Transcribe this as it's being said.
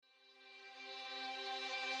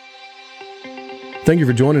Thank you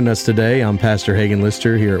for joining us today. I'm Pastor Hagen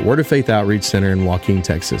Lister here at Word of Faith Outreach Center in Joaquin,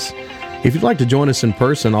 Texas. If you'd like to join us in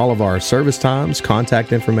person, all of our service times,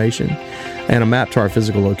 contact information, and a map to our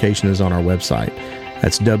physical location is on our website.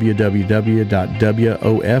 That's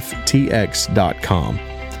www.woftx.com.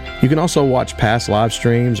 You can also watch past live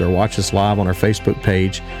streams or watch us live on our Facebook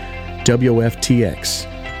page,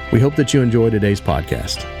 WOFTX. We hope that you enjoy today's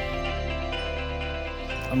podcast.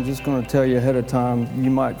 I'm just going to tell you ahead of time, you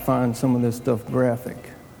might find some of this stuff graphic.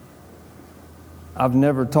 I've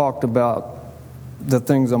never talked about the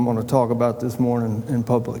things I'm going to talk about this morning in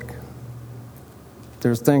public.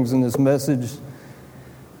 There's things in this message,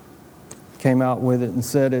 came out with it and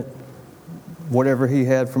said it, whatever he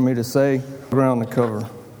had for me to say, around the cover.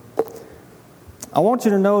 I want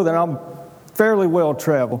you to know that I'm fairly well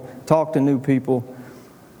traveled, talk to new people.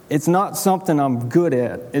 It's not something I'm good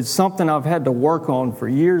at. It's something I've had to work on for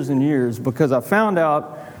years and years, because I found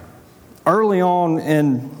out early on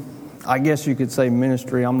in, I guess you could say,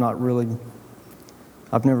 ministry. I've never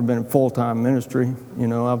been in full-time ministry. You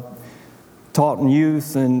know, I've taught in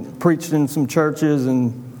youth and preached in some churches,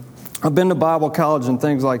 and I've been to Bible college and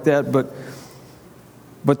things like that. But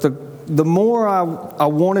the more I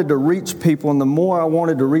wanted to reach people, and the more I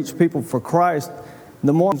wanted to reach people for Christ,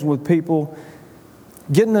 the more I was with people,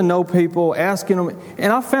 getting to know people, asking them.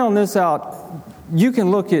 And I found this out. You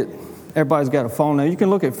can look at, everybody's got a phone now, you can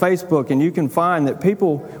look at Facebook and you can find that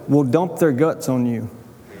people will dump their guts on you.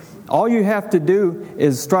 All you have to do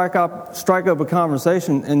is strike up a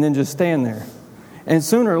conversation and then just stand there. And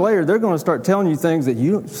sooner or later, they're going to start telling you things that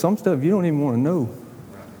some stuff you don't even want to know.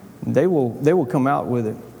 They will come out with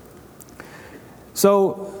it.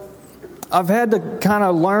 So I've had to kind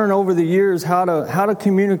of learn over the years how to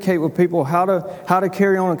communicate with people, how to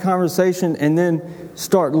carry on a conversation, and then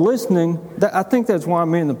start listening. I think that's why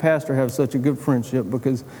me and the pastor have such a good friendship,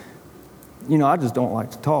 because, you know, I just don't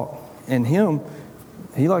like to talk. And he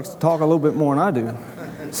likes to talk a little bit more than I do.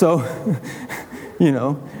 So, you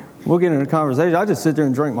know, we'll get in a conversation. I just sit there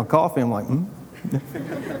and drink my coffee. I'm like,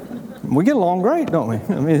 We get along great, don't we?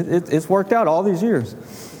 I mean, it's worked out all these years.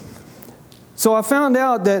 So I found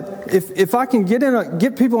out that if I can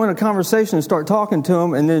get people in a conversation and start talking to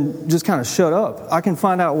them and then just kind of shut up, I can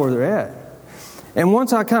find out where they're at. And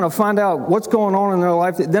once I kind of find out what's going on in their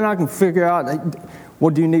life, then I can figure out,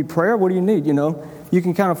 well, do you need prayer? What do you need? You know, you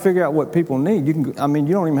can kind of figure out what people need. You don't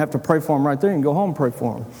even have to pray for them right there. You can go home and pray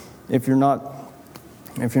for them. If you're not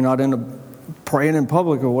into praying in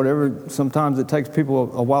public or whatever, sometimes it takes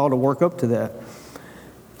people a while to work up to that.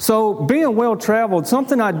 So being well-traveled,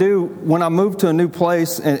 something I do when I move to a new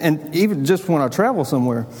place, and even just when I travel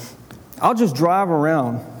somewhere, I'll just drive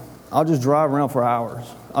around. I'll just drive around for hours.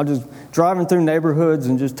 I'll just driving through neighborhoods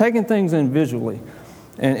and just taking things in visually.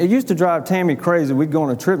 And it used to drive Tammy crazy. We'd go on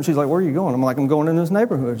a trip, and she's like, "Where are you going?" I'm like, "I'm going in this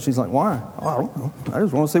neighborhood." She's like, "Why?" "Oh, I don't know. I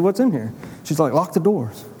just want to see what's in here." She's like, "Lock the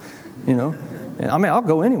doors," you know. And I'll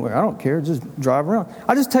go anywhere. I don't care. Just drive around.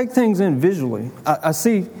 I just take things in visually. I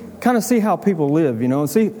see how people live, you know, and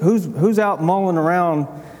see who's out mulling around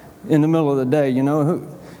in the middle of the day, you know,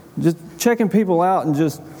 just checking people out. And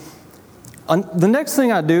just the next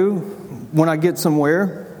thing I do when I get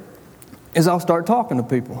somewhere is I'll start talking to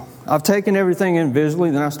people. I've taken everything in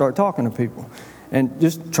visually, then I start talking to people and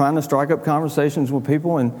just trying to strike up conversations with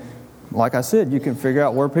people. And like I said, you can figure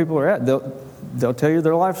out where people are at. They'll tell you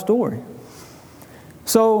their life story.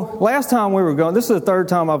 So last time we were going, this is the third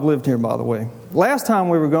time I've lived here, by the way. Last time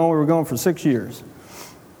we were going for 6 years.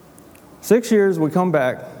 6 years, we come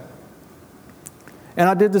back. And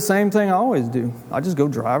I did the same thing I always do. I just go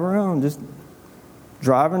drive around, just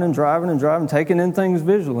driving, taking in things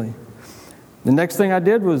visually. The next thing I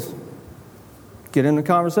did was get into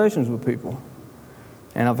conversations with people.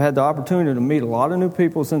 And I've had the opportunity to meet a lot of new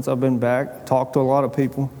people since I've been back, talk to a lot of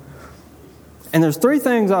people. And there's 3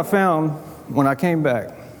 things I found when I came back.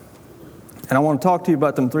 And I want to talk to you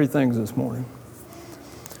about them 3 things this morning.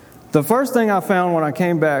 The first thing I found when I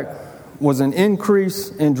came back was an increase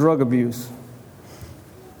in drug abuse.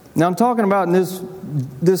 Now I'm talking about in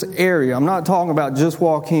this area. I'm not talking about just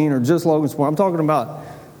Joaquin or just Logansport. I'm talking about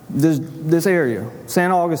this area,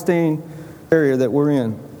 San Augustine area that we're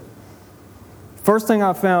in. First thing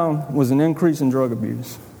I found was an increase in drug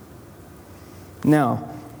abuse. Now,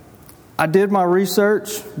 I did my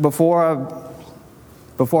research before I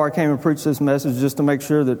came and preached this message, just to make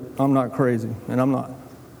sure that I'm not crazy, and I'm not.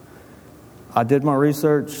 I did my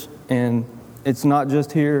research, and it's not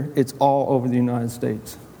just here, it's all over the United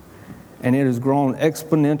States. And it has grown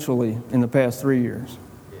exponentially in the past 3 years.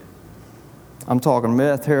 I'm talking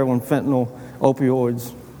meth, heroin, fentanyl,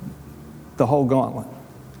 opioids, the whole gauntlet.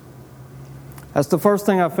 That's the first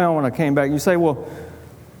thing I found when I came back. You say, well,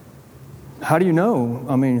 how do you know?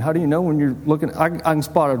 I mean, how do you know when you're looking? I can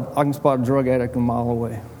spot a drug addict a mile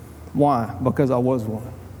away. Why? Because I was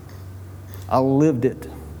one. I lived it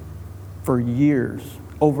for years,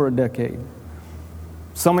 over a decade.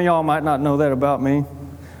 Some of y'all might not know that about me.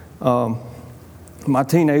 My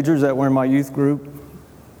teenagers that were in my youth group,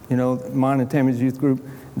 mine and Tammy's youth group,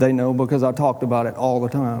 they know because I talked about it all the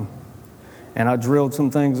time. And I drilled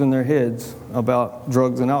some things in their heads about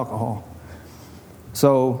drugs and alcohol.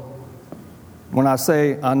 So when I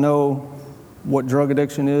say I know what drug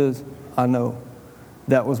addiction is, I know.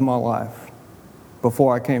 That was my life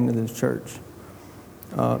before I came to this church.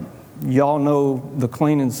 Y'all know the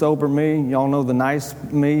clean and sober me. Y'all know the nice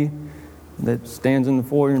me that stands in the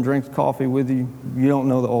foyer and drinks coffee with you. You don't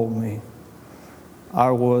know the old me.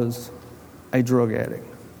 I was a drug addict.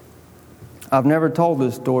 I've never told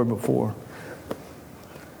this story before.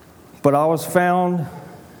 But I was found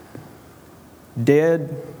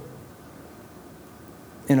dead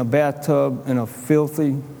in a bathtub in a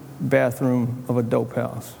filthy bathroom of a dope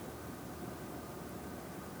house.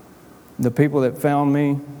 The people that found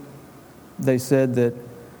me, they said that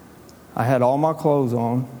I had all my clothes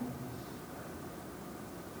on,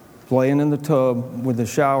 laying in the tub with the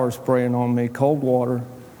shower spraying on me, cold water,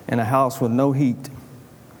 in a house with no heat.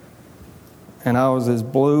 And I was as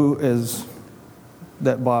blue as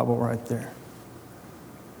that Bible right there.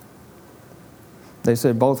 They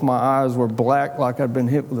said both my eyes were black like I'd been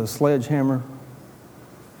hit with a sledgehammer.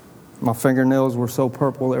 My fingernails were so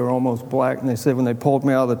purple they were almost black. And they said when they pulled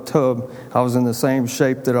me out of the tub, I was in the same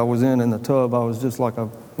shape that I was in the tub. I was just like a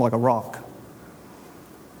rock.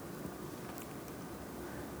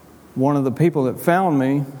 One of the people that found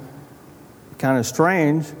me, kind of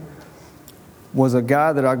strange, was a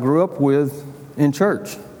guy that I grew up with in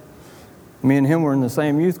church. Me and him were in the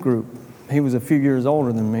same youth group. He was a few years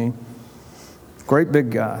older than me. Great big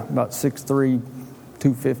guy, about 6'3",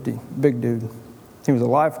 250, big dude. He was a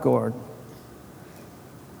lifeguard.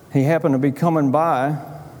 He happened to be coming by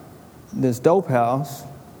this dope house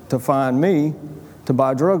to find me to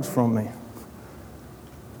buy drugs from me.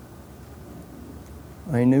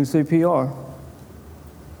 He knew CPR.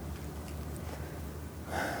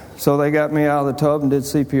 So they got me out of the tub and did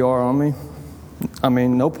CPR on me. I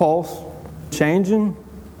mean, no pulse. Changing?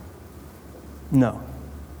 No.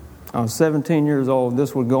 I was 17 years old.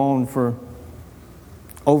 This would go on for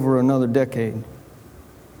over another decade.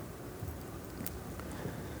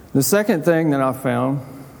 The second thing that I found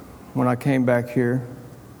when I came back here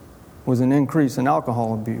was an increase in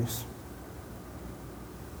alcohol abuse.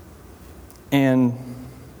 And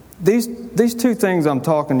these two things I'm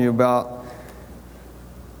talking to you about,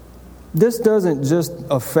 this doesn't just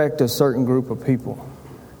affect a certain group of people.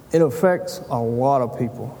 It affects a lot of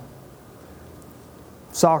people.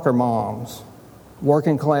 Soccer moms,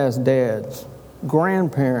 working class dads,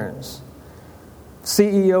 grandparents,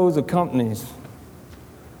 CEOs of companies,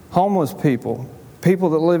 homeless people, people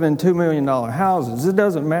that live in $2 million houses. It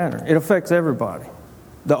doesn't matter. It affects everybody.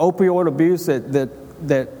 The opioid abuse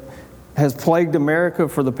that has plagued America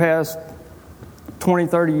for the past 20,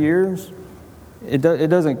 30 years, it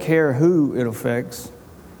doesn't care who it affects.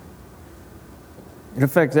 It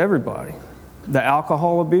affects everybody. The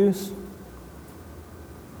alcohol abuse,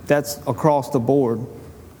 that's across the board.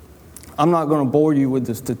 I'm not going to bore you with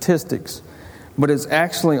the statistics, but it's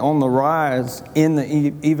actually on the rise in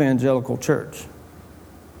the evangelical church.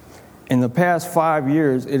 In the past 5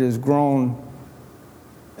 years, it has grown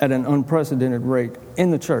at an unprecedented rate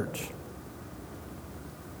in the church.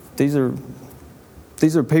 These are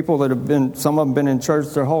people that have been, some of them been in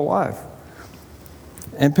church their whole life.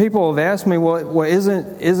 And people have asked me, well,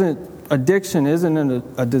 isn't addiction, isn't it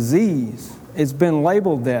a disease? It's been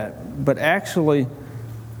labeled that, but actually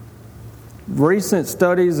recent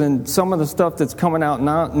studies and some of the stuff that's coming out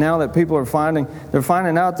now that people are finding, they're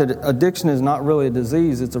finding out that addiction is not really a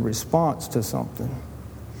disease, it's a response to something.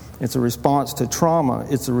 It's a response to trauma.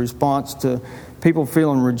 It's a response to people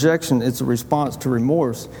feeling rejection. It's a response to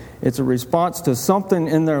remorse. It's a response to something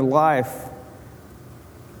in their life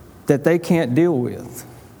that they can't deal with.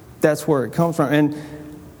 That's where it comes from. And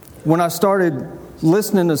when I started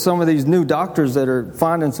listening to some of these new doctors that are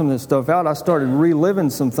finding some of this stuff out, I started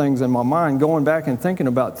reliving some things in my mind, going back and thinking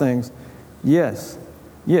about things. Yes,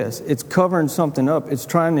 it's covering something up. It's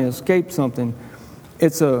trying to escape something.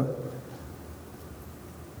 It's a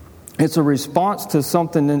response to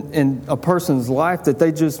something in a person's life that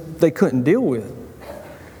they couldn't deal with.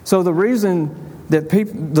 So the reason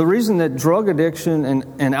that drug addiction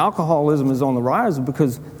and alcoholism is on the rise is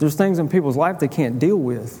because there's things in people's life they can't deal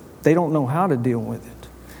with. They don't know how to deal with it.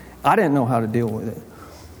 I didn't know how to deal with it.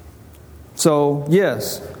 So,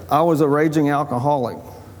 yes, I was a raging alcoholic.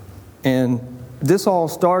 And this all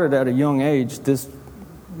started at a young age.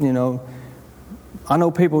 I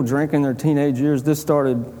know people drink in their teenage years. This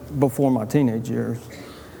started before my teenage years.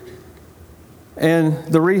 And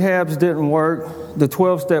the rehabs didn't work. The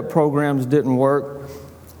 12-step programs didn't work.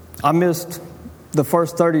 I missed the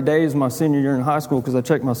first 30 days of my senior year in high school because I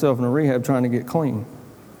checked myself in a rehab trying to get clean.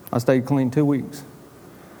 I stayed clean 2 weeks.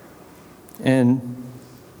 And,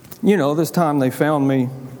 this time they found me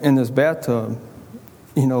in this bathtub.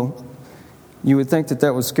 You would think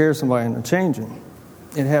that would scare somebody into changing.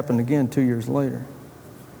 It happened again 2 years later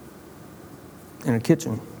in a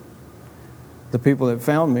kitchen. The people that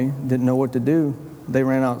found me didn't know what to do. They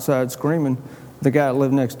ran outside screaming. The guy that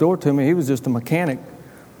lived next door to me, he was just a mechanic,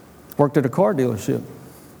 worked at a car dealership.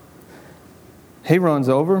 He runs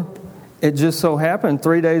over. It just so happened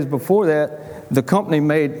 3 days before that, the company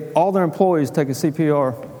made all their employees take a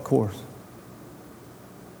CPR course.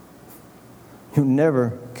 You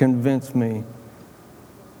never convinced me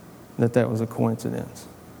that was a coincidence.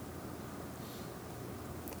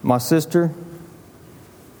 My sister,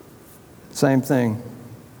 same thing.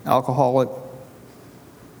 Alcoholic,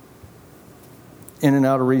 in and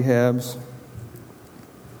out of rehabs.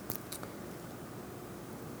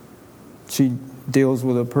 She deals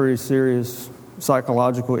with a pretty serious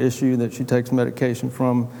psychological issue that she takes medication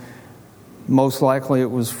from. Most likely it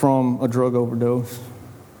was from a drug overdose.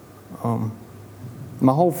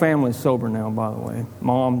 My whole family's sober now, by the way.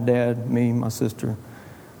 Mom, Dad, me, my sister.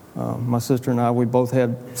 My sister and I, we both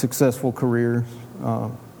had successful careers.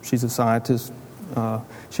 She's a scientist.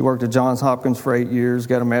 She worked at Johns Hopkins for 8 years,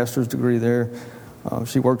 got a master's degree there.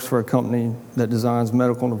 She works for a company that designs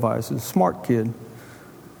medical devices. Smart kid.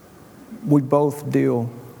 We both deal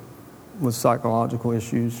with psychological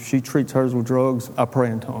issues. She treats hers with drugs. I pray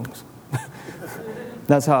in tongues.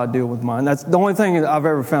 That's how I deal with mine. That's the only thing I've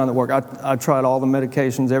ever found that worked. I tried all the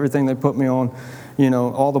medications, everything they put me on,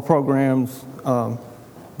 all the programs. The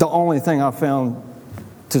only thing I found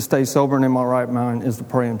to stay sober and in my right mind is to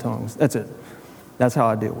pray in tongues. That's it. That's how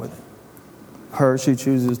I deal with it. She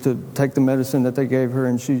chooses to take the medicine that they gave her,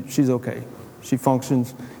 and she's okay. She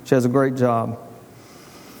functions. She has a great job.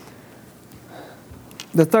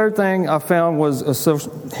 The third thing I found was a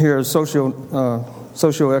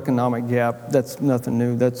socioeconomic gap. That's nothing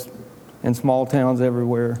new. That's in small towns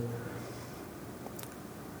everywhere.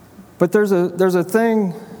 But there's a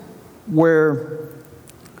thing where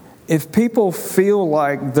if people feel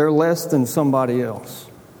like they're less than somebody else,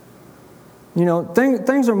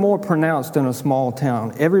 things are more pronounced in a small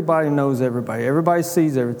town. Everybody knows everybody. Everybody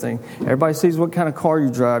sees everything. Everybody sees what kind of car you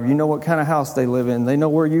drive. You know what kind of house they live in. They know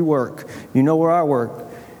where you work. You know where I work.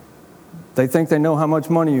 They think they know how much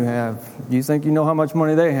money you have. You think you know how much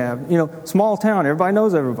money they have. Small town, everybody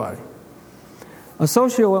knows everybody. A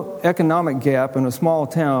socioeconomic gap in a small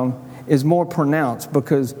town is more pronounced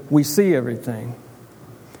because we see everything.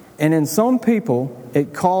 And in some people,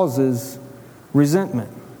 it causes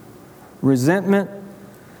resentment. Resentment,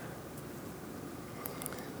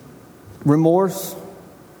 remorse,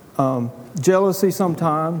 jealousy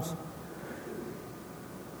sometimes.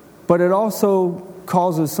 But it also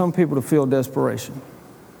causes some people to feel desperation.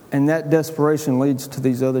 And that desperation leads to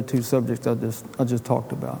these other two subjects I just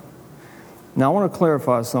talked about. Now I want to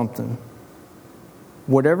clarify something.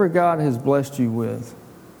 Whatever God has blessed you with,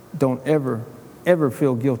 don't ever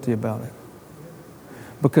feel guilty about it.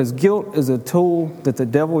 Because guilt is a tool that the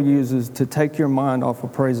devil uses to take your mind off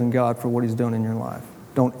of praising God for what He's done in your life.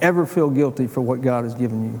 Don't ever feel guilty for what God has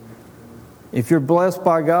given you. If you're blessed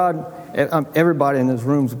by God, everybody in this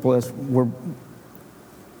room is blessed.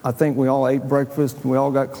 I think we all ate breakfast. We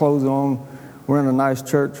all got clothes on. We're in a nice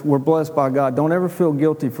church. We're blessed by God. Don't ever feel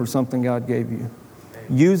guilty for something God gave you.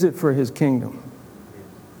 Use it for His kingdom.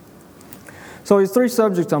 So these three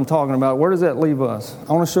subjects I'm talking about, where does that leave us?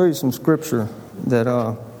 I want to show you some scripture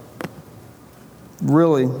that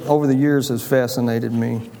really, over the years, has fascinated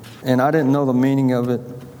me. And I didn't know the meaning of it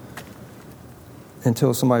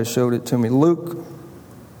until somebody showed it to me. Luke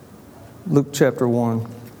chapter 1.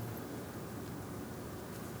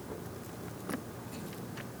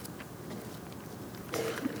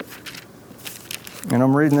 And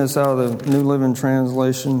I'm reading this out of the New Living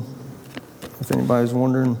Translation, if anybody's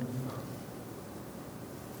wondering.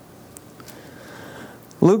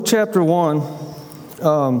 Luke chapter 1,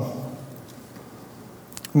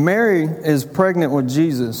 Mary is pregnant with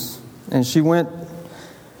Jesus, and she went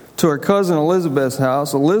to her cousin Elizabeth's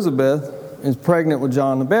house. Elizabeth is pregnant with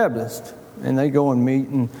John the Baptist, and they go and meet.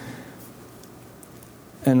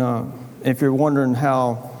 And if you're wondering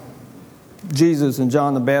how Jesus and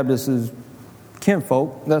John the Baptist's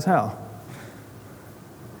kinfolk. That's how.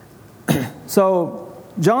 So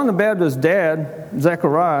John the Baptist's dad,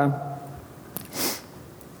 Zechariah,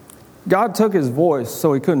 God took his voice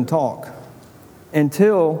so he couldn't talk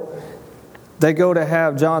until they go to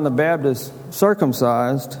have John the Baptist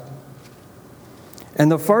circumcised.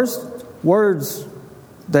 And the first words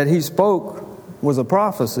that he spoke was a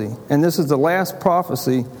prophecy. And this is the last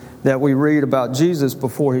prophecy that we read about Jesus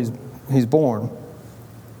before he's born.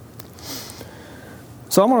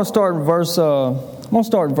 So I'm going to start in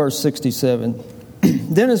verse 67.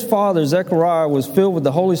 Then his father Zechariah was filled with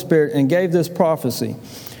the Holy Spirit and gave this prophecy.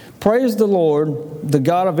 Praise the Lord, the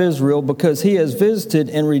God of Israel, because he has visited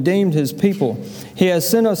and redeemed his people. He has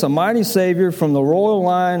sent us a mighty Savior from the royal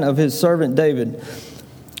line of his servant David,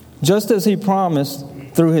 just as he promised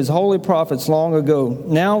through his holy prophets long ago.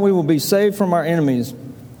 Now we will be saved from our enemies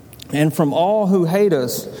and from all who hate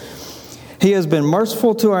us. He has been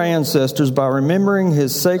merciful to our ancestors by remembering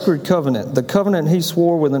his sacred covenant, the covenant he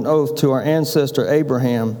swore with an oath to our ancestor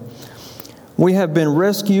Abraham. We have been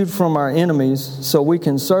rescued from our enemies so we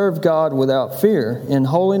can serve God without fear, in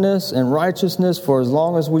holiness and righteousness for as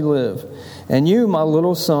long as we live. And you, my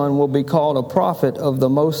little son, will be called a prophet of the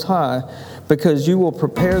Most High, because you will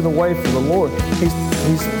prepare the way for the Lord.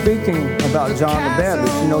 He's speaking about John the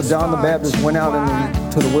Baptist. You know, John the Baptist went out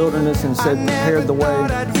into the wilderness and said, prepared the way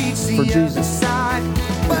for Jesus.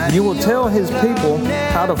 You will tell his people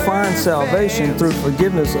how to find salvation through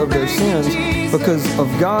forgiveness of their sins. Because of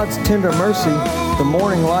God's tender mercy, the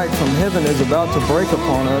morning light from heaven is about to break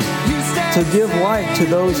upon us to give light to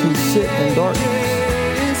those who sit in darkness.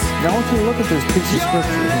 Now I want you to look at this piece of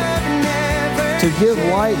scripture here. To give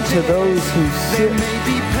light to those who sit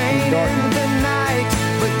in darkness.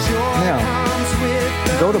 Now,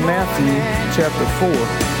 go to Matthew chapter 4.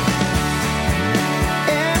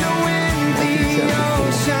 Matthew chapter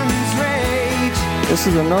 4. This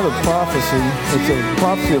is another prophecy. It's a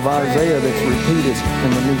prophecy of Isaiah that's repeated in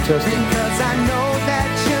the New Testament.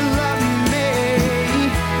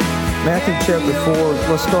 Matthew chapter 4,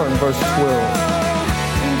 let's start in verse 12.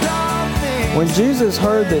 When Jesus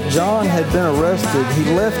heard that John had been arrested, he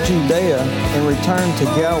left Judea and returned to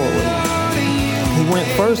Galilee. He went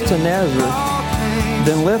first to Nazareth,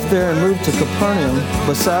 then left there and moved to Capernaum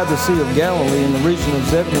beside the Sea of Galilee in the region of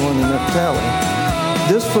Zebulun and Naphtali.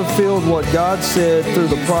 This fulfilled what God said through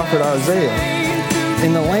the prophet Isaiah.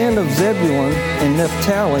 In the land of Zebulun and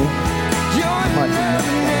Naphtali,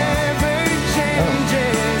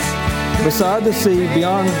 beside the sea,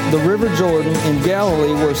 beyond the river Jordan, in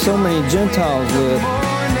Galilee, where so many Gentiles live,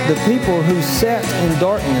 the people who sat in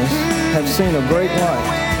darkness have seen a great light.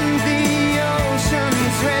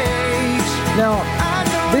 Now,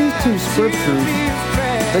 these two scriptures,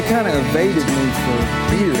 they kind of evaded me for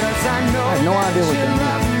years. I had no idea what they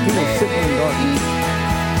meant. People sitting in darkness.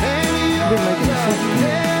 It didn't make any sense to me.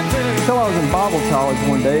 Until I was in Bible college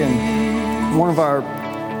one day, and one of our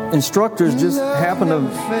instructors just happened to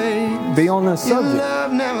be on this subject.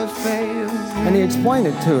 And he explained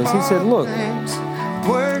it to us. He said, look,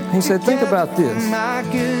 he said, think about this.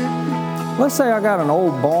 Let's say I got an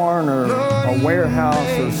old barn or a warehouse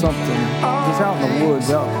or something just out in the woods,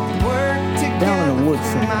 down in the woods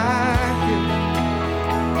somewhere.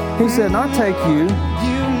 He said, and I take you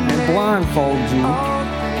and blindfold you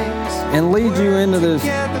and lead you into this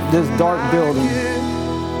dark building.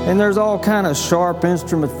 And there's all kind of sharp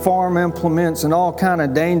instruments, farm implements, and all kind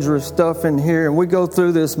of dangerous stuff in here. And we go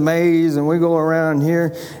through this maze, and we go around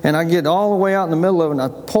here, and I get all the way out in the middle of it, and I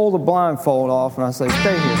pull the blindfold off, and I say,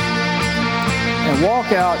 stay here. And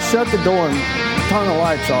walk out, shut the door, and turn the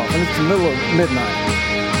lights off. And it's the middle of midnight.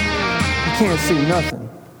 You can't see nothing.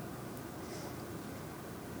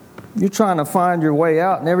 You're trying to find your way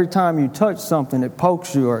out, and every time you touch something, it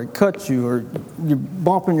pokes you or it cuts you, or you're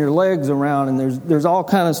bumping your legs around, and there's all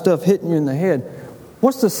kind of stuff hitting you in the head.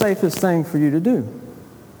 What's the safest thing for you to do?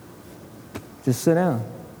 Just sit down.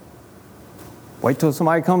 Wait till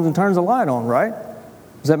somebody comes and turns the light on, right?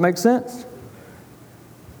 Does that make sense?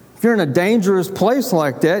 If you're in a dangerous place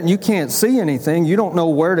like that and you can't see anything, you don't know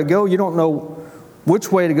where to go, you don't know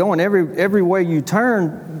which way to go, and every way you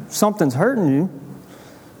turn, something's hurting you.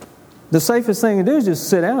 The safest thing to do is just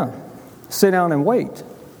sit down. Sit down and wait.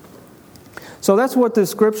 So that's what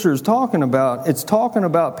this scripture is talking about. It's talking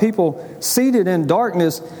about people seated in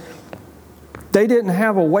darkness. They didn't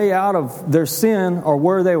have a way out of their sin or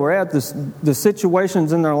where they were at, the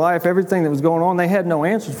situations in their life, everything that was going on. They had no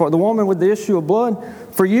answers for it. The woman with the issue of blood,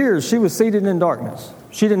 for years, she was seated in darkness.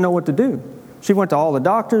 She didn't know what to do. She went to all the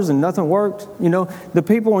doctors and nothing worked. You know, the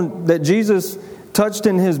people that Jesus touched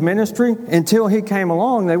in his ministry, until he came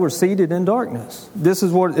along, they were seated in darkness. This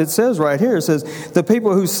is what it says right here. It says, the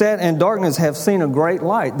people who sat in darkness have seen a great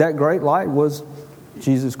light. That great light was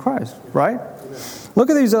Jesus Christ, right? Look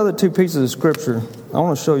at these other two pieces of Scripture. I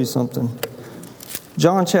want to show you something.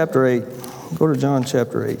 John chapter 8. Go to John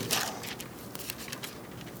chapter 8.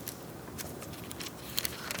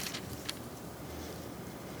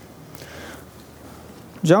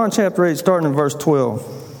 John chapter 8, starting in verse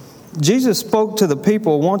 12. Jesus spoke to the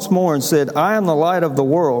people once more and said, I am the light of the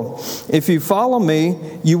world. If you follow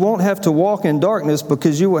me, you won't have to walk in darkness,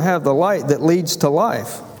 because you will have the light that leads to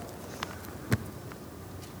life.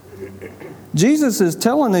 Jesus is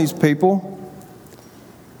telling these people,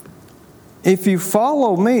 if you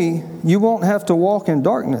follow me, you won't have to walk in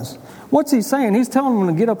darkness. What's he saying? He's telling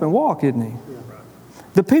them to get up and walk, isn't he?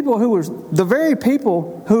 The very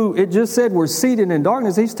people who it just said were seated in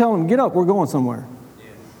darkness, he's telling them, get up, we're going somewhere.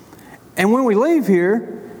 And when we leave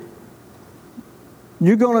here,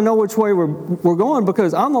 you're going to know which way we're going,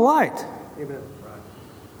 because I'm the light. Amen.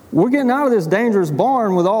 We're getting out of this dangerous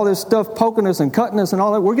barn with all this stuff poking us and cutting us and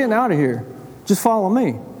all that. We're getting out of here. Just follow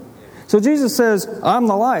me. So Jesus says, I'm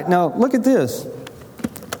the light. Now, look at this.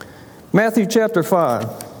 Matthew chapter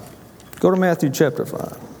 5. Go to Matthew chapter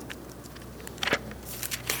 5.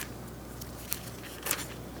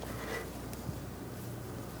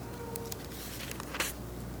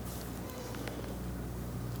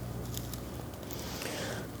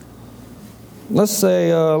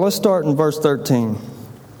 Let's start in verse 13.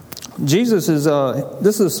 Jesus is,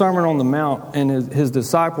 this is a Sermon on the Mount, and his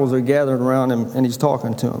disciples are gathered around him, and he's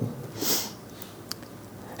talking to them.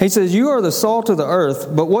 He says, you are the salt of the earth,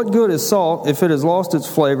 but what good is salt if it has lost its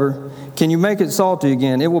flavor? Can you make it salty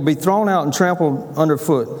again? It will be thrown out and trampled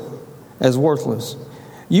underfoot as worthless.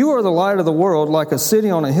 You are the light of the world, like a city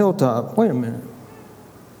on a hilltop. Wait a minute.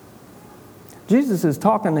 Jesus is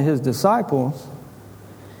talking to his disciples,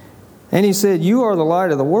 and he said, you are the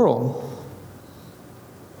light of the world.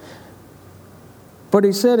 But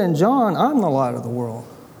he said in John, I'm the light of the world.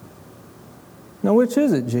 Now, which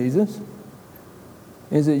is it, Jesus?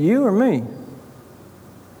 Is it you or me?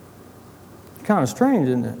 Kind of strange,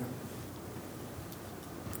 isn't it?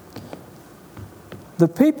 The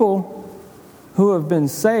people who have been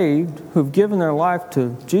saved, who've given their life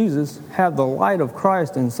to Jesus, have the light of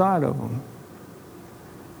Christ inside of them.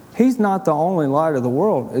 He's not the only light of the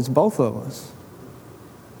world. It's both of us.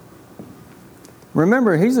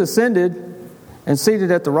 Remember, he's ascended and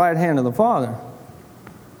seated at the right hand of the Father.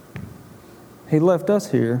 He left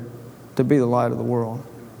us here to be the light of the world.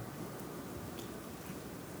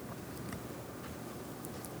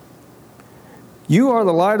 You are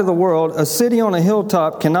the light of the world. A city on a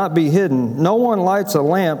hilltop cannot be hidden. No one lights a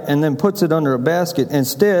lamp and then puts it under a basket.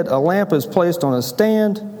 Instead, a lamp is placed on a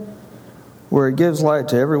stand where it gives light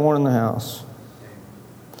to everyone in the house.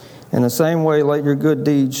 In the same way, let your good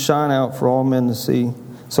deeds shine out for all men to see,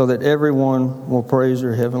 so that everyone will praise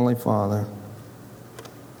your heavenly Father.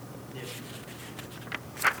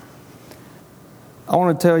 I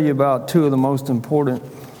want to tell you about two of the most important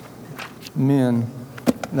men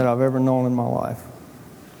that I've ever known in my life.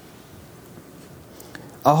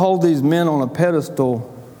 I hold these men on a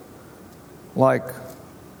pedestal like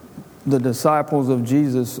the disciples of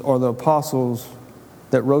Jesus or the apostles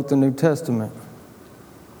that wrote the New Testament.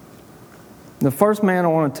 The first man I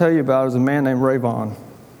want to tell you about is a man named Ray Vaughn.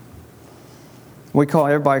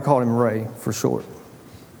 Everybody called him Ray for short.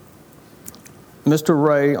 Mr.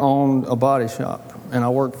 Ray owned a body shop, and I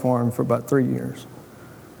worked for him for about 3 years.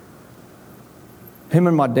 Him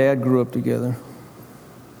and my dad grew up together.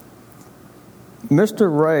 Mr.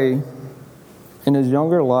 Ray, in his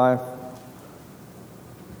younger life,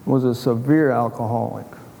 was a severe alcoholic.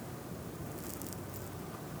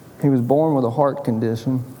 He was born with a heart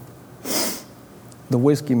condition. The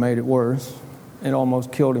whiskey made it worse. It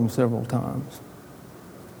almost killed him several times.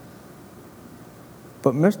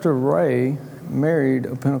 But Mr. Ray married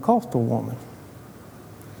a Pentecostal woman.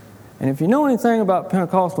 And if you know anything about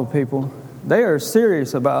Pentecostal people, they are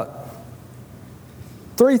serious about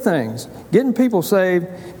three things: getting people saved,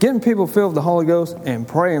 getting people filled with the Holy Ghost, and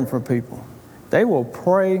praying for people. They will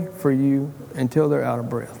pray for you until they're out of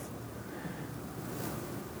breath.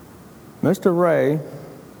 Mr. Ray's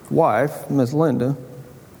wife, Miss Linda,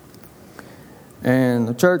 and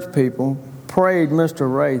the church people prayed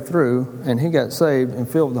Mr. Ray through, and he got saved and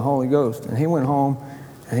filled with the Holy Ghost. And he went home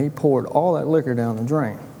and he poured all that liquor down the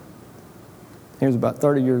drain. He was about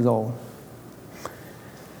 30 years old.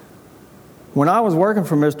 When I was working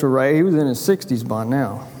for Mr. Ray, he was in his 60s by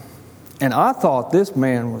now. And I thought this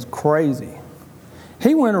man was crazy.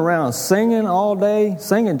 He went around singing all day,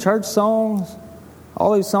 singing church songs,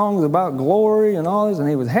 all these songs about glory and all this, and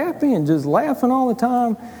he was happy and just laughing all the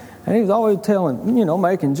time. And he was always telling,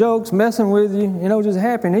 making jokes, messing with you, just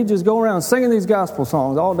happy. And he'd just go around singing these gospel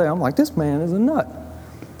songs all day. I'm like, this man is a nut.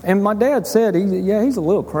 And my dad said, he's a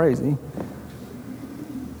little crazy.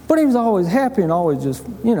 But he was always happy and always just,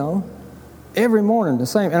 every morning the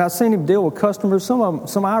same. And I've seen him deal with customers,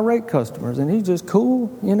 some irate customers, and he's just cool,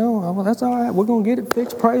 well, that's all right. We're going to get it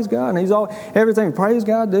fixed, praise God. And he's everything, praise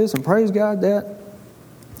God this and praise God that.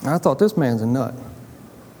 And I thought, this man's a nut.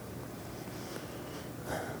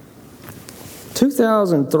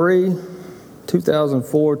 2003,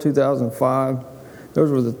 2004, 2005, those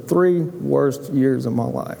were the 3 worst years of my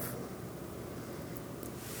life.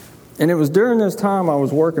 And it was during this time I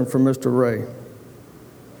was working for Mr. Ray.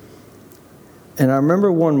 And I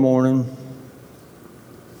remember one morning,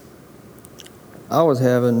 I was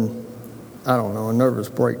having, a nervous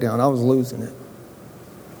breakdown. I was losing it.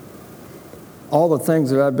 All the things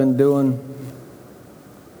that I'd been doing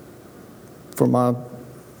for my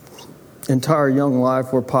entire young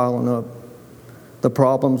life were piling up. The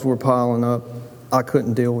problems were piling up. I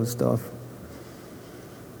couldn't deal with stuff.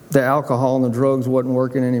 The alcohol and the drugs wasn't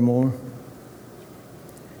working anymore.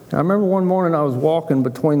 And I remember one morning I was walking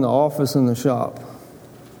between the office and the shop.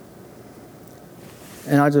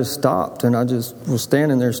 And I just stopped and I just was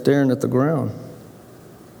standing there staring at the ground.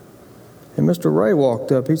 And Mr. Ray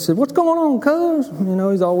walked up. He said, "What's going on, cuz?"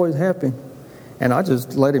 He's always happy. And I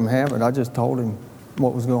just let him have it. I just told him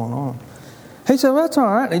what was going on. He said, "Well, that's all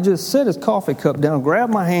right." And he just set his coffee cup down,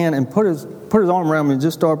 grabbed my hand, and put his arm around me and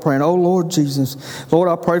just started praying. "Oh, Lord Jesus, Lord,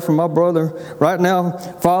 I pray for my brother right now.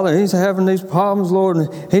 Father, he's having these problems, Lord,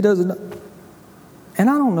 and he doesn't." And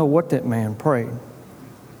I don't know what that man prayed.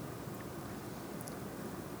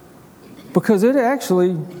 Because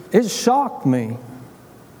it shocked me.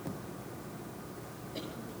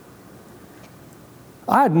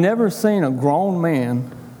 I had never seen a grown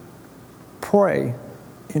man pray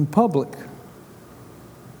in public.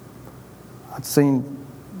 I'd seen,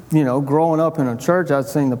 growing up in a church, I'd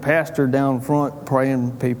seen the pastor down front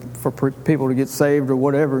praying for people to get saved or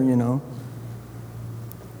whatever,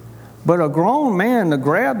 But a grown man to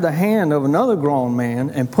grab the hand of another grown man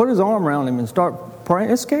and put his arm around him and start praying,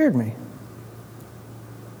 it scared me.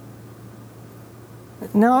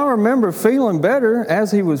 Now, I remember feeling better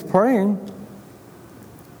as he was praying.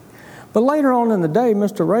 But later on in the day,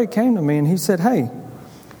 Mr. Ray came to me and he said, "Hey,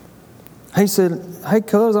 cuz,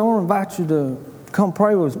 I want to invite you to come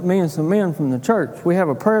pray with me and some men from the church. We have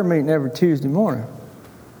a prayer meeting every Tuesday morning."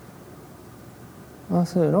 I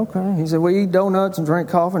said, "Okay." He said, "We eat donuts and drink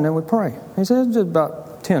coffee and then we pray." He said, "It's just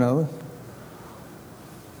about 10 of us."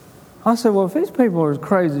 I said, "Well, if these people are as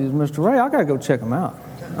crazy as Mr. Ray, I got to go check them out."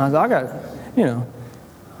 I said,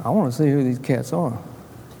 I want to see who these cats are.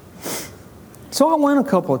 So I went a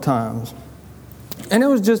couple of times. And it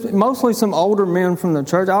was just mostly some older men from the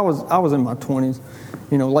church. I was in my 20s,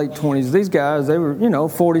 late 20s. These guys, they were,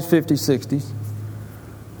 40s, 50s, 60s.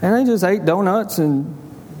 And they just ate donuts, and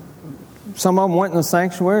some of them went in the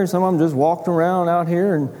sanctuary, some of them just walked around out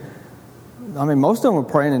here. And most of them were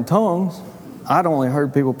praying in tongues. I'd only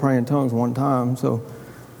heard people praying in tongues one time, so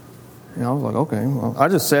I was like, okay. Well, I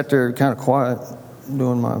just sat there kind of quiet,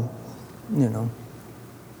 doing my,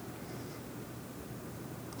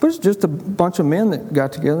 But it's just a bunch of men that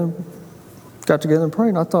got together and prayed.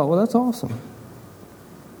 And I thought, well, that's awesome.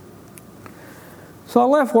 So I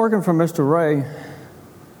left working for Mr. Ray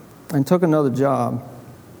and took another job.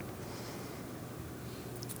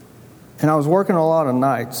 And I was working a lot of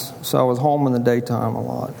nights, so I was home in the daytime a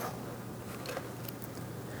lot.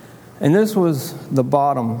 And this was the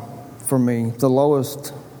bottom for me, the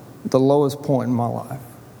lowest point in my life.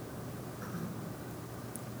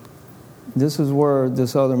 This is where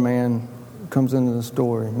this other man comes into the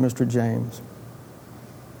story, Mr. James.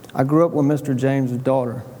 I grew up with Mr. James'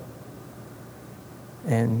 daughter.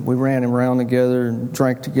 And we ran around together and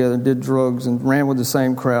drank together, did drugs, and ran with the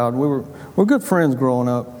same crowd. We were good friends growing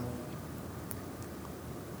up.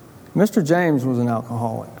 Mr. James was an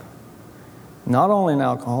alcoholic. Not only an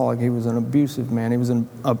alcoholic, he was an abusive man. He was an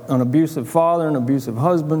abusive father, an abusive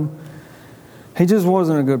husband. He just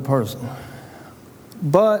wasn't a good person.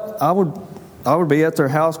 But I would be at their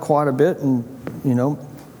house quite a bit, and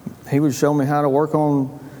he would show me how to work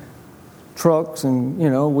on trucks, and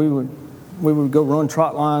we would go run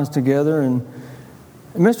trot lines together. And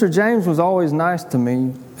Mr. James was always nice to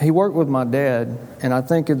me. He worked with my dad, and I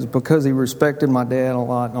think it's because he respected my dad a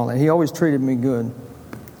lot and all that. He always treated me good.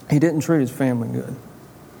 He didn't treat his family good.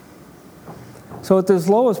 So at this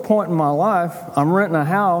lowest point in my life, I'm renting a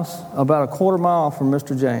house about a quarter mile from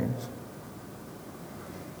Mr. James.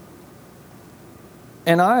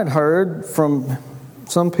 And I had heard from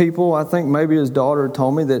some people, I think maybe his daughter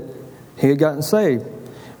told me that he had gotten saved.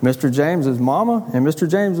 Mr. James's mama and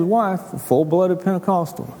Mr. James's wife were full-blooded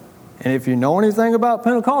Pentecostal. And if you know anything about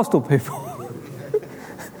Pentecostal people,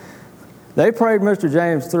 they prayed Mr.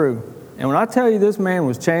 James through. And when I tell you this man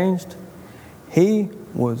was changed, he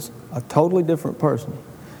was a totally different person.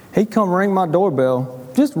 He'd come ring my doorbell,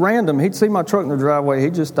 just random. He'd see my truck in the driveway.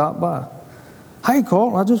 He'd just stop by. Hey,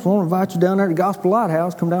 Carlton, I just want to invite you down there to Gospel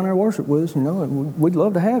Lighthouse. Come down there and worship with us, and we'd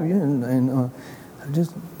love to have you. And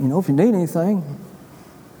just, if you need anything,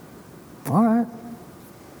 all right.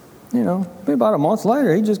 Be about a month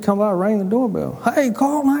later, he'd just come by and ring the doorbell. Hey,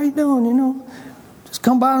 Carlton, how you doing? Just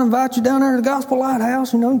come by and invite you down there to the Gospel Lighthouse.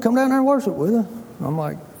 Come down there and worship with us. I'm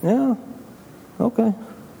like, yeah, okay.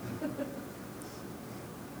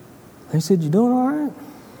 He said, you doing all right?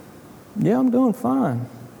 Yeah, I'm doing fine.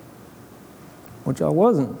 Which I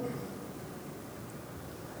wasn't.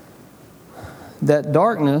 That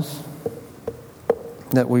darkness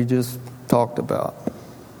that we just talked about,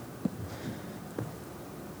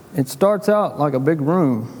 it starts out like a big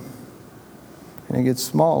room, and it gets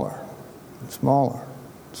smaller, and smaller,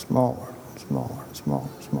 and smaller, and smaller, and smaller,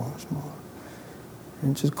 and smaller, and smaller.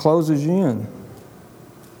 And it just closes you in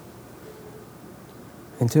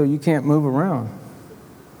until you can't move around.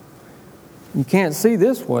 You can't see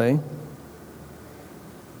this way.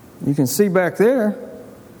 You can see back there.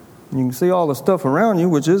 You can see all the stuff around you,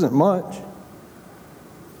 which isn't much.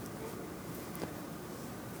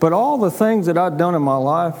 But all the things that I'd done in my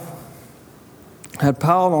life had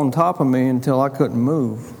piled on top of me until I couldn't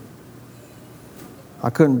move.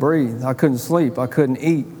 I couldn't breathe. I couldn't sleep. I couldn't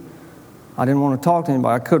eat. I didn't want to talk to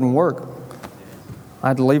anybody. I couldn't work. I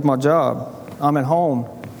had to leave my job. I'm at home.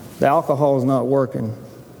 The alcohol is not working.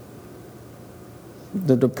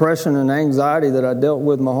 The depression and anxiety that I dealt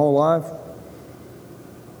with my whole life,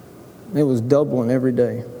 it was doubling every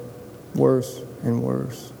day. Worse and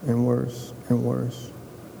worse and worse and worse.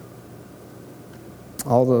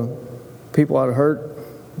 All the people I'd hurt,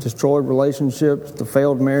 destroyed relationships, the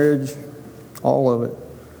failed marriage, all of it.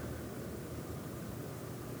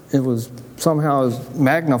 It was somehow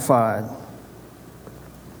magnified.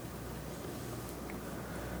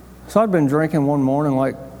 So I'd been drinking one morning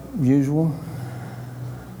like usual,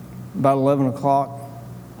 about 11 o'clock.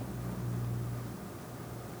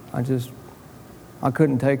 I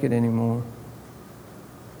couldn't take it anymore.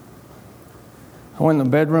 I went in the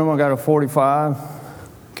bedroom, I got a .45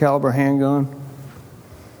 caliber handgun.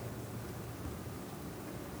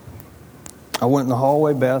 I went in the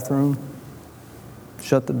hallway bathroom,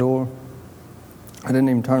 shut the door. I didn't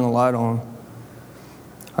even turn the light on.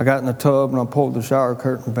 I got in the tub and I pulled the shower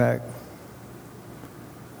curtain back.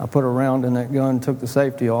 I put a round in that gun, took the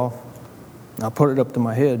safety off. I put it up to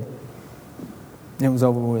my head. It was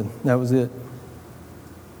over with. That was it.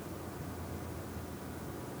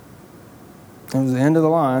 It was the end of the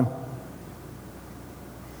line.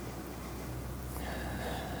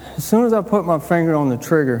 As soon as I put my finger on the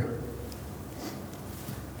trigger,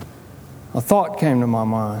 a thought came to my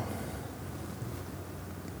mind.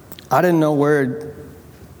 I didn't know where it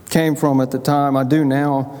came from at the time. I do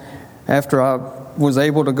now, after I was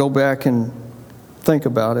able to go back and think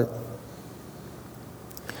about it.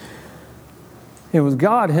 It was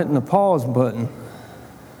God hitting the pause button.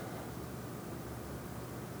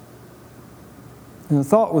 And the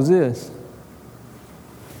thought was this: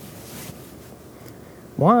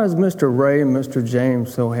 why is Mr. Ray and Mr.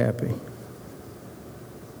 James so happy?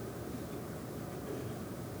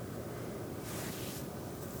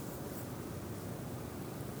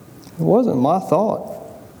 It wasn't my thought.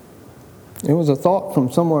 It was a thought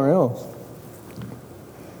from somewhere else.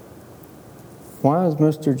 Why is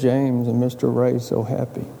Mr. James and Mr. Ray so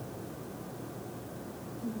happy?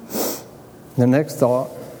 The next thought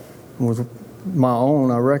was my own.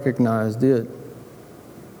 I recognized it.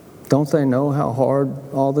 Don't they know how hard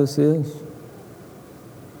all this is?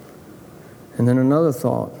 And then another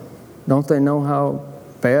thought. Don't they know how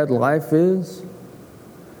bad life is?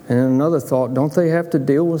 And then another thought. Don't they have to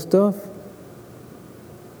deal with stuff?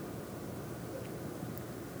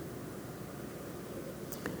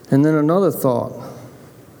 And then another thought.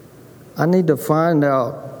 I need to find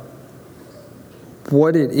out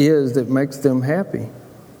what it is that makes them happy.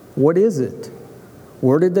 What is it?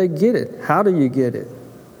 Where did they get it? How do you get it?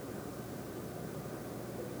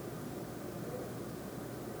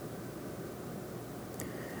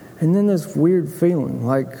 And then this weird feeling,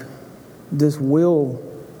 like this will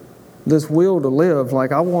to live,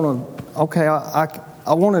 like I want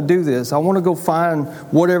to do this. I want to go find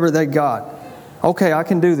whatever they got. Okay, I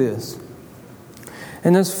can do this.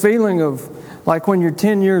 And this feeling of Like when you're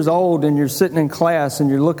 10 years old and you're sitting in class and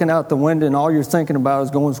you're looking out the window and all you're thinking about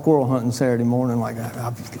is going squirrel hunting Saturday morning. Like,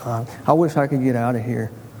 I wish I could get out of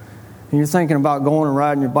here. And you're thinking about going and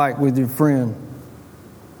riding your bike with your friend.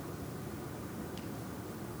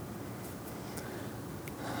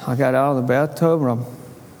 I got out of the bathtub and I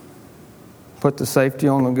put the safety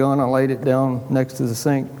on the gun. I laid it down next to the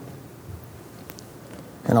sink.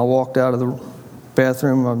 And I walked out of the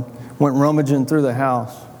bathroom. I went rummaging through the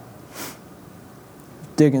house,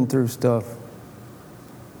 digging through stuff.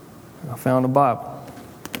 I found a Bible.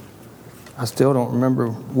 I still don't remember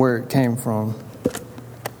where it came from.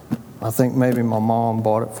 I think maybe my mom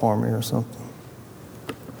bought it for me or something.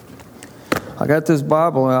 I got this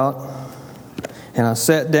Bible out. And I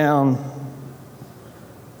sat down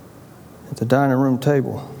at the dining room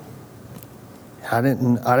table. I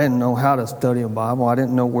didn't know how to study a Bible. I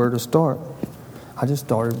didn't know where to start. I just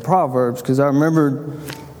started Proverbs because I remembered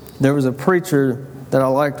there was a preacher that I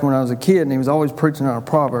liked when I was a kid, and he was always preaching out of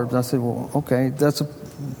Proverbs. I said, well, okay,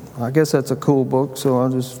 I guess that's a cool book, so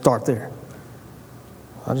I'll just start there.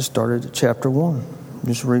 I just started at chapter 1,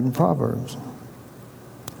 just reading Proverbs.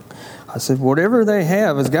 I said, whatever they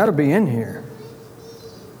have has got to be in here.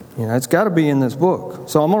 You know, it's got to be in this book.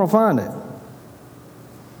 So I'm going to find it.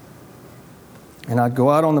 And I'd go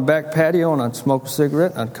out on the back patio and I'd smoke a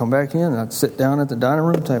cigarette. And I'd come back in and I'd sit down at the dining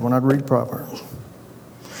room table and I'd read Proverbs.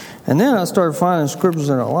 And then I started finding scriptures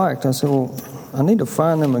that I liked. I said, well, I need to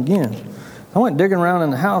find them again. I went digging around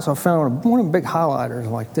in the house. I found one of them big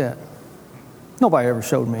highlighters like that. Nobody ever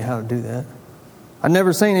showed me how to do that. I'd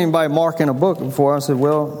never seen anybody marking a book before. I said,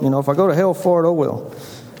 well, you know, if I go to hell for it, oh well.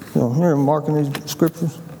 You know, here I'm marking these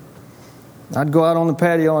scriptures. I'd go out on the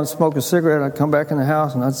patio and smoke a cigarette. I'd come back in the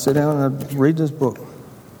house and I'd sit down and I'd read this book.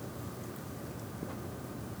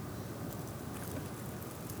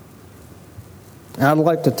 And I'd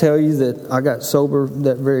like to tell you that I got sober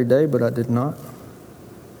that very day, but I did not.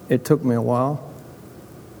 It took me a while.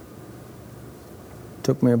 It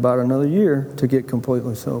took me about another year to get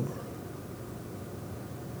completely sober.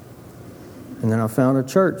 And then I found a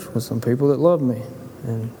church with some people that loved me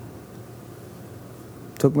and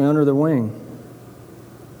took me under their wing.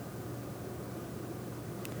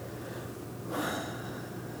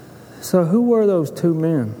 So who were those two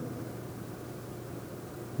men?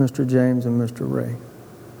 Mr. James and Mr. Ray.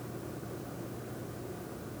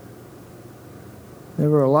 They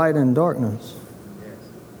were a light in darkness. Yes.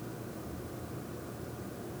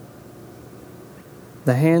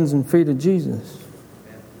 The hands and feet of Jesus.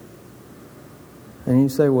 Yeah. And you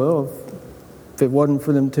say, well, if it wasn't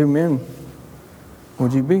for them two men,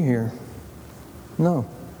 would you be here? No,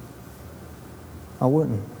 I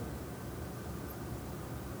wouldn't.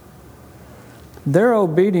 Their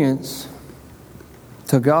obedience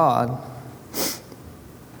to God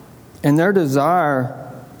and their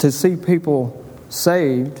desire to see people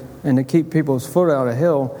saved and to keep people's foot out of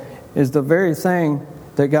hell is the very thing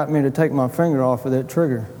that got me to take my finger off of that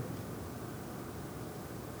trigger.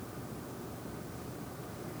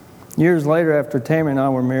 Years later, after Tammy and I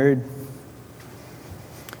were married,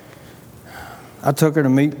 I took her to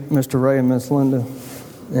meet Mr. Ray and Miss Linda,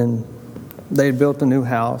 and they had built a new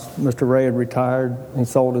house. Mr. Ray had retired. He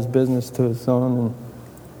sold his business to his son, and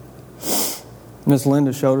Miss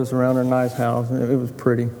Linda showed us around her nice house. It was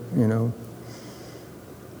pretty, you know.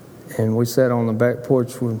 And we sat on the back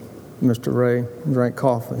porch with Mr. Ray and drank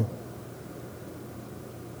coffee.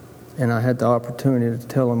 And I had the opportunity to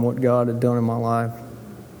tell him what God had done in my life.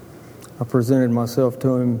 I presented myself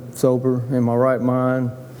to him sober, in my right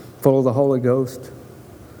mind, full of the Holy Ghost.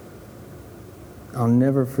 I'll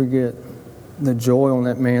never forget the joy on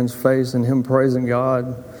that man's face and him praising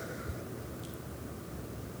God.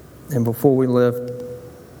 And before we left,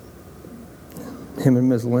 him and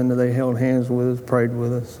Miss Linda, they held hands with us, prayed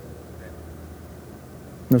with us.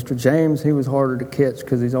 Mr. James, he was harder to catch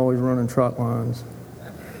because he's always running trot lines.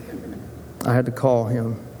 I had to call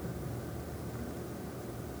him.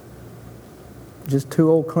 Just two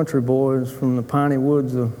old country boys from the piney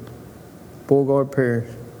woods of Beauregard Parish.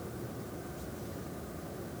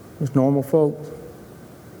 Just normal folks.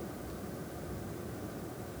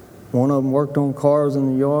 One of them worked on cars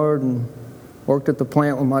in the yard and worked at the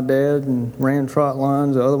plant with my dad and ran trot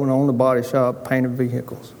lines. The other one owned a body shop, painted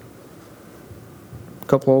vehicles. A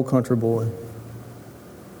couple old country boys.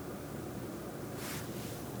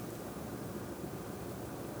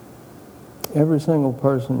 Every single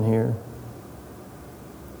person here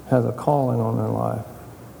has a calling on their life.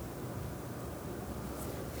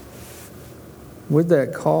 With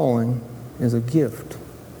that calling is a gift.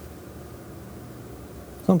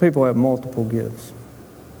 Some people have multiple gifts.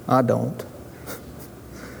 I don't.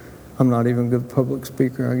 I'm not even a good public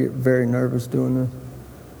speaker. I get very nervous doing this.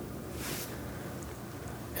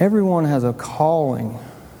 Everyone has a calling,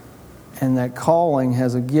 and that calling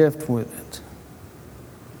has a gift with it.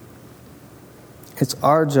 It's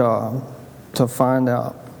our job to find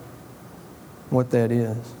out what that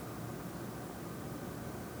is.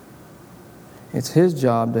 It's His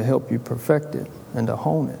job to help you perfect it and to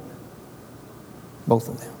hone it. Both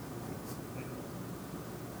of them.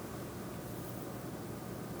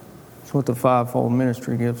 It's what the fivefold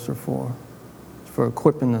ministry gifts are for. It's for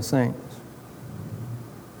equipping the saints.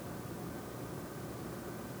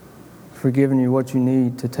 For giving you what you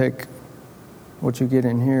need to take what you get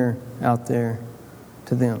in here out there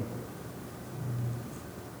to them.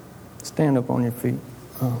 Stand up on your feet.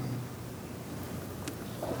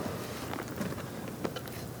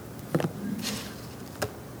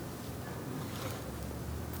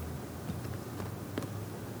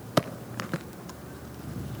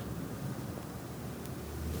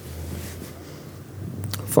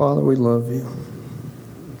 Father, we love you.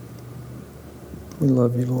 We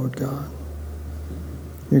love you, Lord God.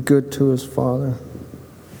 You're good to us, Father.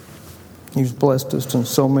 You've blessed us in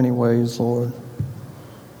so many ways, Lord.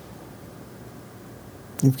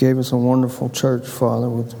 You've gave us a wonderful church, Father,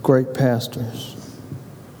 with great pastors.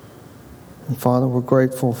 And Father, we're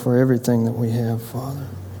grateful for everything that we have, Father.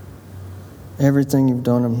 Everything you've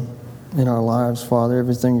done in our lives, Father,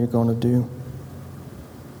 everything you're going to do.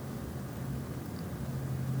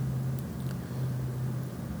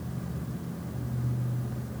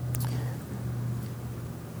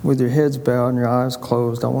 With your heads bowed and your eyes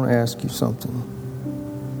closed, I want to ask you something.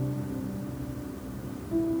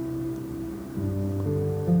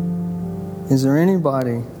 Is there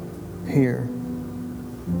anybody here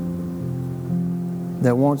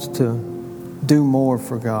that wants to do more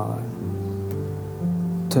for God,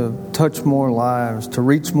 to touch more lives, to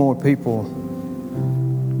reach more people?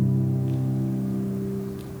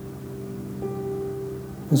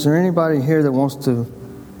 Is there anybody here that wants to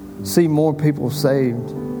see more people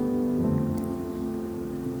saved?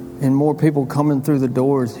 And more people coming through the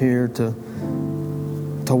doors here to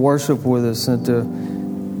worship with us and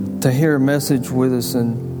to hear a message with us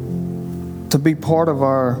and to be part of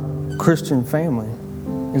our Christian family.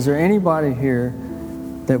 Is there anybody here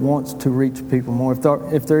that wants to reach people more?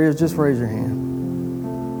 If there is, just raise your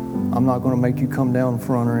hand. I'm not going to make you come down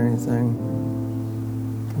front or anything.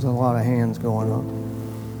 There's a lot of hands going up.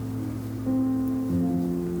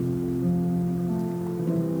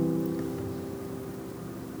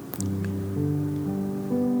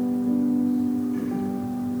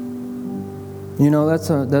 You know,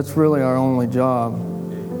 that's really our only job,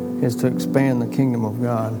 is to expand the kingdom of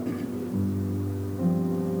God.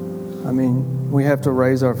 I mean, we have to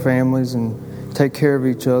raise our families and take care of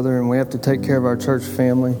each other, and we have to take care of our church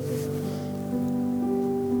family.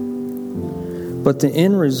 But the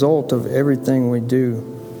end result of everything we do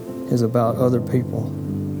is about other people.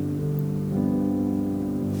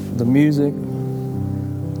 The music,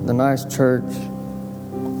 the nice church,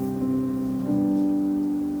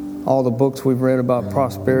 all the books we've read about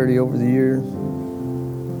prosperity over the years.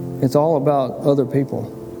 It's all about other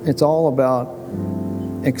people. It's all about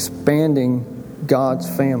expanding God's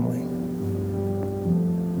family.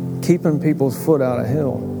 Keeping people's foot out of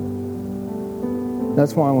hell.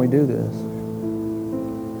 That's why we do this.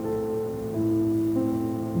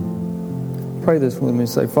 Pray this with me.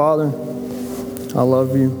 Say, Father, I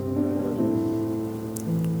love you.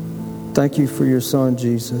 Thank you for your Son,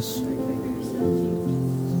 Jesus.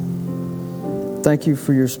 Thank you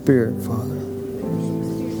for your Spirit, Father.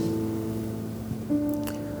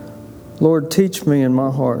 Lord, teach me in my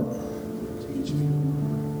heart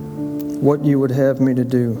what you would have me to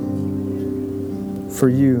do for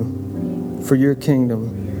you, for your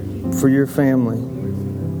kingdom, for your family.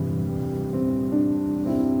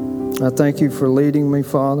 I thank you for leading me,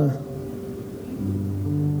 Father,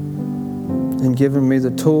 and giving me the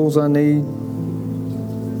tools I need,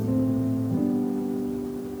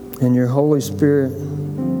 and your Holy Spirit,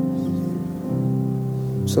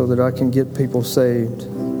 so that I can get people saved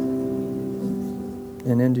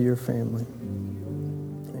and into your family.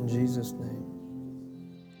 In Jesus' name,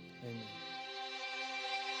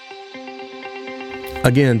 amen.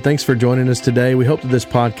 Again, thanks for joining us today. We hope that this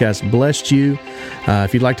podcast blessed you.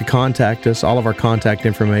 If you'd like to contact us, all of our contact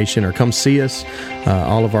information, or come see us,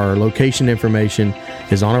 all of our location information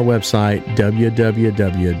is on our website,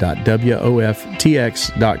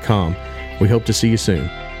 www.woftx.com. We hope to see you soon.